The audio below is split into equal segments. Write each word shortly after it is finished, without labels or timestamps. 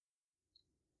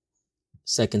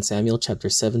2 Samuel chapter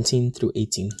 17 through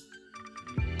 18.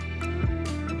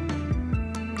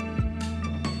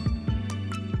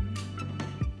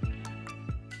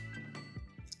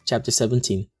 Chapter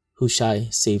 17. Hushai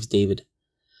saves David.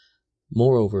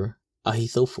 Moreover,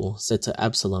 Ahithophel said to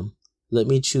Absalom, "Let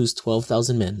me choose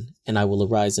 12,000 men, and I will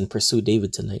arise and pursue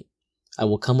David tonight. I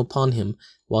will come upon him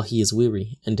while he is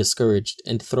weary and discouraged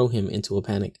and throw him into a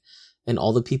panic, and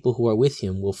all the people who are with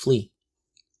him will flee.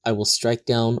 I will strike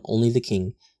down only the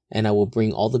king, and I will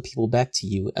bring all the people back to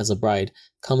you as a bride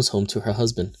comes home to her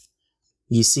husband.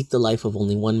 You seek the life of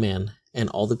only one man, and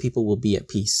all the people will be at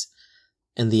peace."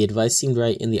 And the advice seemed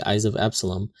right in the eyes of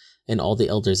Absalom and all the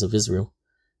elders of Israel.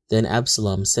 Then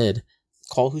Absalom said,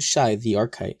 "Call Hushai the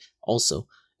Archite also,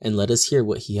 and let us hear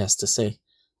what he has to say."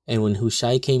 And when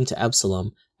Hushai came to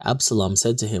Absalom, Absalom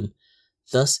said to him,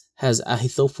 "Thus has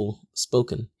Ahithophel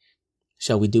spoken.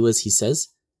 Shall we do as he says?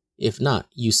 If not,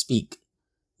 you speak."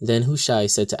 Then Hushai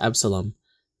said to Absalom,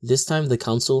 "This time the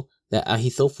counsel that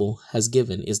Ahithophel has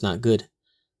given is not good."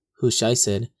 Hushai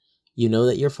said, "You know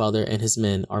that your father and his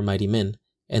men are mighty men,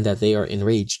 and that they are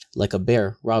enraged, like a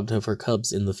bear robbed of her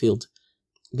cubs in the field.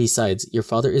 Besides, your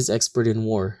father is expert in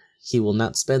war. He will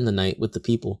not spend the night with the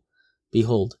people.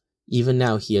 Behold, even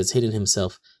now he has hidden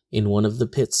himself in one of the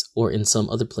pits or in some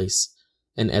other place.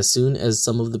 And as soon as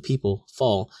some of the people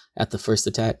fall at the first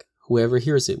attack, whoever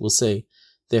hears it will say,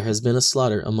 'There has been a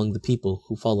slaughter among the people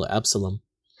who follow Absalom.'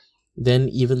 Then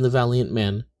even the valiant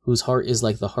man, whose heart is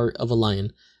like the heart of a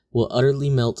lion, will utterly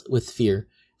melt with fear,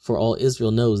 for all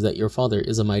Israel knows that your father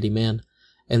is a mighty man,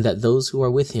 and that those who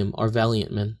are with him are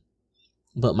valiant men.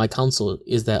 But my counsel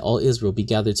is that all Israel be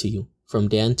gathered to you, from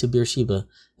Dan to Beersheba,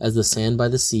 as the sand by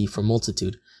the sea for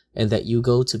multitude, and that you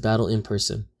go to battle in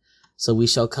person. So we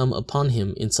shall come upon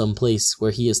him in some place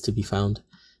where he is to be found,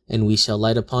 and we shall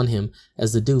light upon him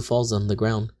as the dew falls on the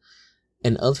ground.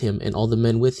 And of him and all the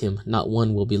men with him not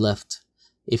one will be left.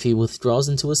 If he withdraws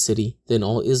into a city, then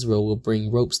all Israel will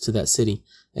bring ropes to that city,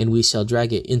 and we shall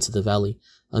drag it into the valley,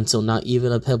 until not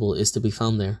even a pebble is to be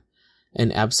found there."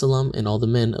 And Absalom and all the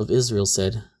men of Israel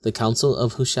said, "The counsel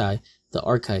of Hushai the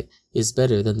Archite is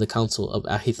better than the counsel of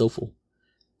Ahithophel."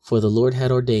 For the Lord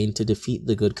had ordained to defeat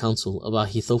the good counsel of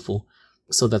Ahithophel,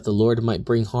 so that the Lord might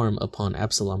bring harm upon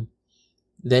Absalom.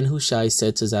 Then Hushai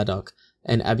said to Zadok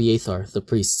and Abiathar the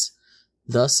priests,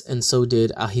 "Thus and so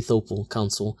did Ahithophel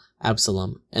counsel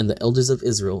Absalom and the elders of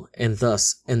Israel, and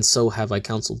thus and so have I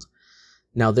counseled.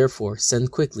 Now therefore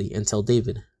send quickly and tell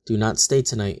David, do not stay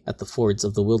tonight at the fords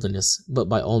of the wilderness, but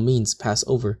by all means pass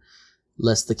over,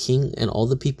 lest the king and all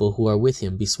the people who are with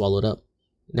him be swallowed up."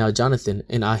 Now Jonathan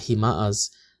and Ahimaaz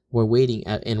were waiting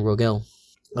at En-Rogel.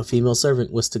 A female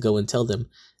servant was to go and tell them,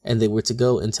 and they were to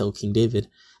go and tell King David,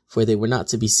 for they were not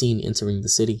to be seen entering the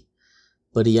city.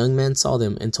 But a young man saw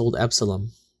them and told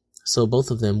Absalom. So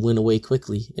both of them went away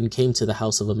quickly and came to the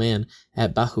house of a man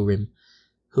at Bahurim,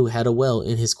 who had a well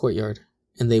in his courtyard,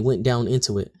 and they went down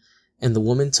into it. And the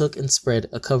woman took and spread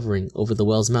a covering over the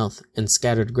well's mouth and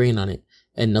scattered grain on it,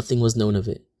 and nothing was known of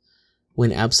it.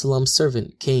 When Absalom's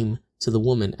servant came to the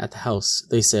woman at the house,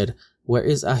 they said, "Where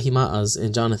is Ahimaaz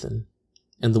and Jonathan?"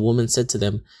 And the woman said to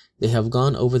them, "They have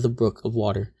gone over the brook of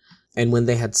water." And when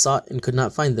they had sought and could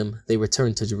not find them, they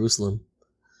returned to Jerusalem.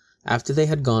 After they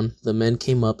had gone, the men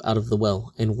came up out of the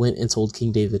well, and went and told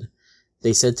King David.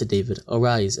 They said to David,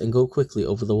 "Arise and go quickly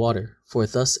over the water, for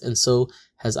thus and so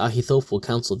has Ahithophel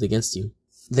counseled against you."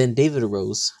 Then David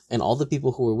arose, and all the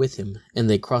people who were with him, and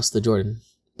they crossed the Jordan.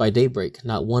 By daybreak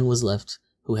not one was left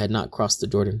who had not crossed the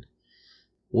Jordan.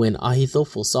 When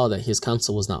Ahithophel saw that his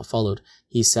counsel was not followed,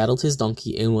 he saddled his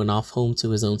donkey and went off home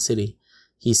to his own city.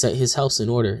 He set his house in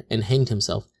order, and hanged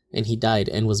himself, and he died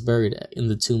and was buried in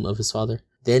the tomb of his father.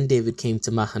 Then David came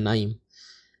to Mahanaim,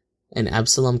 and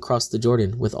Absalom crossed the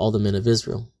Jordan with all the men of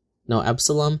Israel. Now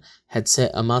Absalom had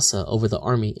set Amasa over the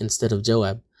army instead of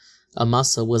Joab.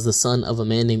 Amasa was the son of a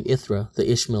man named Ithra the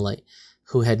Ishmaelite,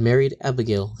 who had married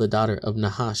Abigail, the daughter of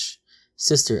Nahash,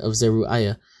 sister of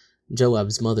Zeruiah,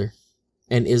 Joab's mother.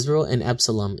 And Israel and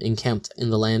Absalom encamped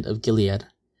in the land of Gilead.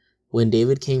 When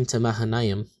David came to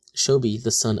Mahanaim, Shobi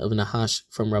the son of Nahash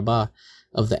from Rabbah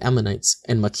of the Ammonites,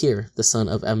 and Machir the son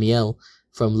of Amiel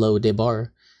from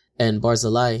Lo-Debar, and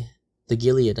Barzillai the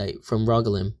Gileadite from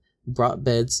Rogelim, brought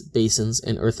beds, basins,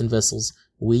 and earthen vessels,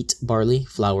 wheat, barley,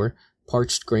 flour,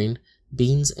 parched grain,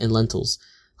 beans and lentils,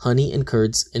 honey and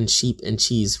curds, and sheep and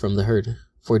cheese from the herd,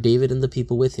 for David and the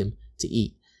people with him to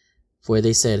eat. For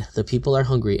they said, "The people are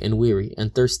hungry and weary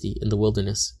and thirsty in the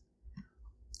wilderness."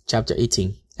 Chapter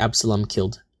 18. Absalom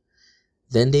killed.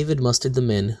 Then David mustered the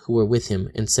men who were with him,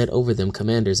 and set over them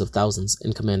commanders of thousands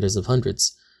and commanders of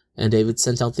hundreds. And David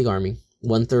sent out the army,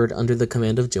 1/3 under the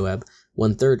command of Joab,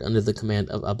 1/3 under the command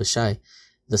of Abishai,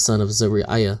 the son of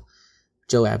Zeruiah,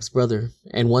 Joab's brother,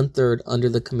 and 1/3 under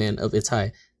the command of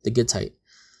Ittai, the Gittite.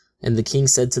 And the king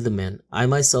said to the men, I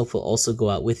myself will also go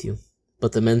out with you.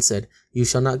 But the men said, You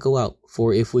shall not go out,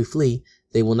 for if we flee,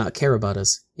 they will not care about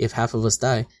us. If half of us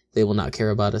die, they will not care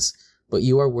about us. But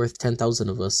you are worth 10,000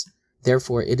 of us.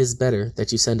 Therefore it is better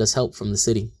that you send us help from the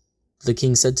city. The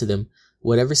king said to them,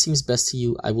 Whatever seems best to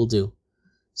you, I will do.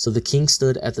 So the king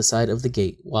stood at the side of the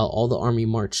gate, while all the army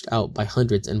marched out by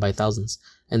hundreds and by thousands.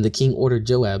 And the king ordered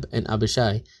Joab and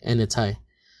Abishai and Ittai,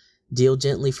 Deal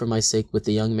gently for my sake with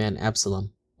the young man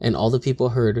Absalom. And all the people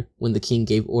heard when the king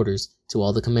gave orders to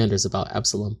all the commanders about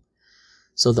Absalom.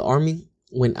 So the army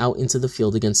went out into the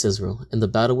field against Israel, and the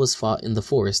battle was fought in the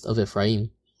forest of Ephraim.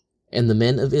 And the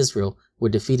men of Israel were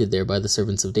defeated there by the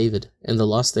servants of David, and the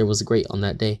loss there was great on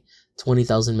that day,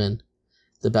 20,000 men.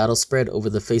 The battle spread over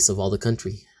the face of all the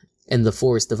country, and the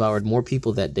forest devoured more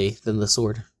people that day than the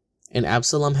sword. And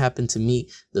Absalom happened to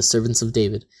meet the servants of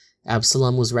David.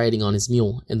 Absalom was riding on his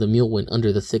mule, and the mule went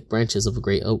under the thick branches of a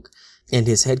great oak. And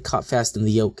his head caught fast in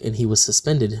the yoke, and he was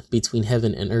suspended between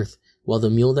heaven and earth, while the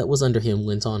mule that was under him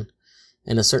went on.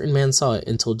 And a certain man saw it,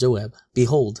 and told Joab,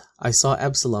 Behold, I saw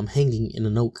Absalom hanging in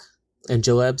an oak. And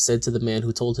Joab said to the man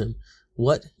who told him,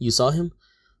 What, you saw him?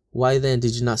 Why then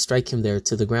did you not strike him there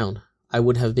to the ground? I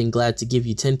would have been glad to give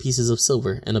you 10 pieces of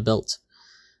silver and a belt.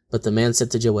 But the man said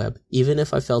to Joab, Even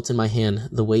if I felt in my hand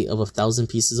the weight of 1,000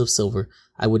 pieces of silver,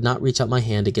 I would not reach out my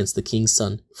hand against the king's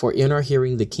son. For in our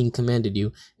hearing the king commanded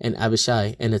you, and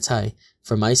Abishai and Ittai,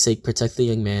 for my sake protect the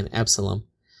young man Absalom.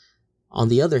 On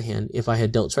the other hand, if I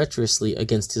had dealt treacherously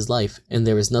against his life, and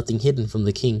there is nothing hidden from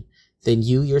the king, then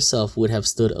you yourself would have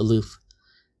stood aloof.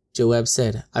 Joab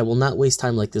said, I will not waste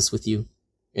time like this with you.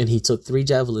 And he took 3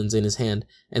 javelins in his hand,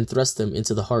 and thrust them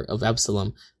into the heart of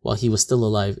Absalom, while he was still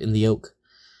alive in the oak.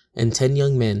 And 10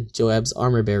 young men, Joab's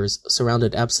armor-bearers,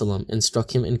 surrounded Absalom, and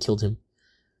struck him and killed him.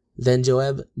 Then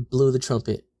Joab blew the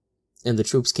trumpet, and the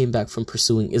troops came back from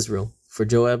pursuing Israel, for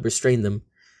Joab restrained them.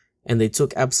 And they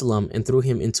took Absalom and threw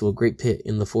him into a great pit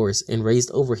in the forest, and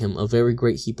raised over him a very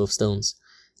great heap of stones.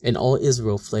 And all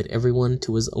Israel fled every one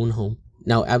to his own home.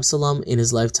 Now Absalom in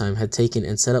his lifetime had taken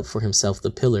and set up for himself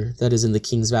the pillar that is in the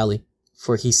king's valley.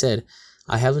 For he said,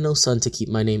 I have no son to keep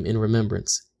my name in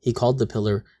remembrance. He called the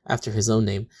pillar after his own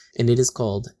name, and it is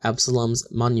called Absalom's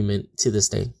monument to this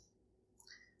day.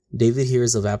 David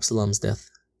hears of Absalom's death.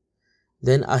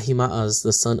 Then Ahimaaz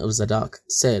the son of Zadok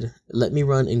said, Let me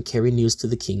run and carry news to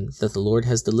the king that the Lord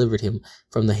has delivered him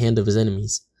from the hand of his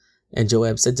enemies. And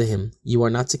Joab said to him, You are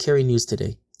not to carry news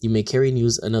today. You may carry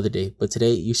news another day, but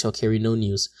today you shall carry no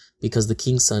news, because the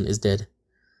king's son is dead.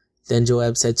 Then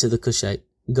Joab said to the Cushite,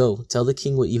 Go, tell the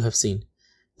king what you have seen.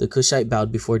 The Cushite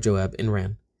bowed before Joab and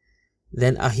ran.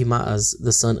 Then Ahimaaz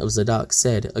the son of Zadok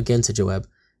said again to Joab,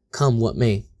 Come what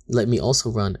may, let me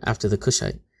also run after the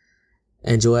Cushite.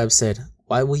 And Joab said,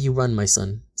 Why will you run, my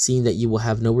son, seeing that you will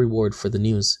have no reward for the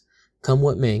news? Come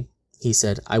what may, he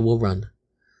said, I will run.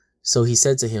 So he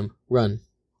said to him, Run.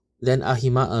 Then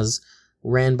Ahimaaz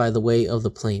ran by the way of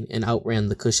the plain, and outran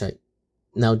the Cushite.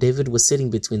 Now David was sitting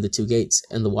between the 2 gates,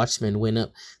 and the watchman went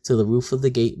up to the roof of the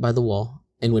gate by the wall,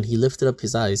 and when he lifted up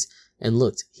his eyes and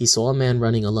looked, he saw a man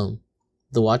running alone.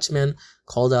 The watchman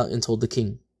called out and told the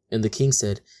king, and the king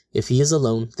said, If he is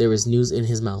alone, there is news in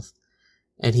his mouth.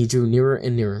 And he drew nearer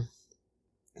and nearer.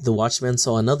 The watchman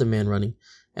saw another man running,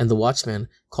 and the watchman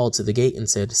called to the gate and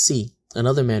said, See,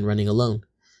 another man running alone.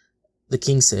 The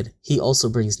king said, He also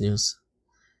brings news.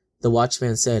 The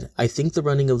watchman said, I think the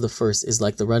running of the first is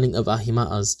like the running of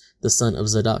Ahimaaz, the son of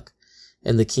Zadok.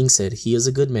 And the king said, He is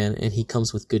a good man, and he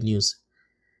comes with good news.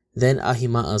 Then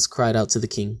Ahimaaz cried out to the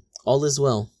king, All is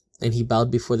well. And he bowed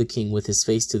before the king with his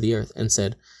face to the earth, and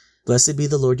said, Blessed be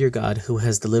the Lord your God, who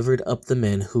has delivered up the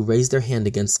men who raised their hand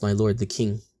against my lord the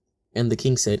king. And the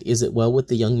king said, Is it well with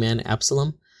the young man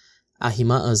Absalom?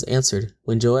 Ahimaaz answered,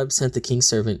 When Joab sent the king's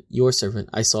servant, your servant,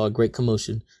 I saw a great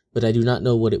commotion, but I do not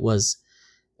know what it was.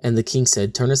 And the king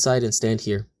said, Turn aside and stand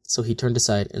here. So he turned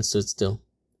aside and stood still.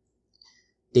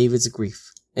 David's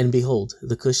grief. And behold,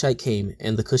 the Cushite came,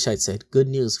 and the Cushite said, Good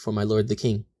news for my lord the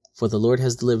king, for the Lord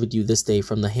has delivered you this day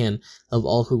from the hand of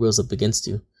all who rose up against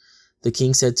you. The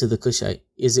king said to the Cushite,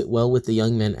 Is it well with the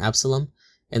young man Absalom?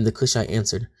 And the Cushite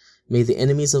answered, May the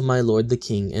enemies of my lord the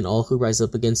king and all who rise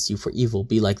up against you for evil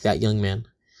be like that young man.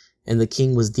 And the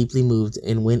king was deeply moved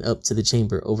and went up to the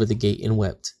chamber over the gate and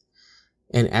wept.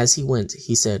 And as he went,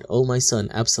 he said, O my son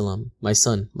Absalom, my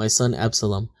son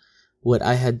Absalom, would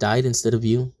I had died instead of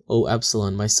you, O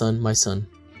Absalom, my son, my son.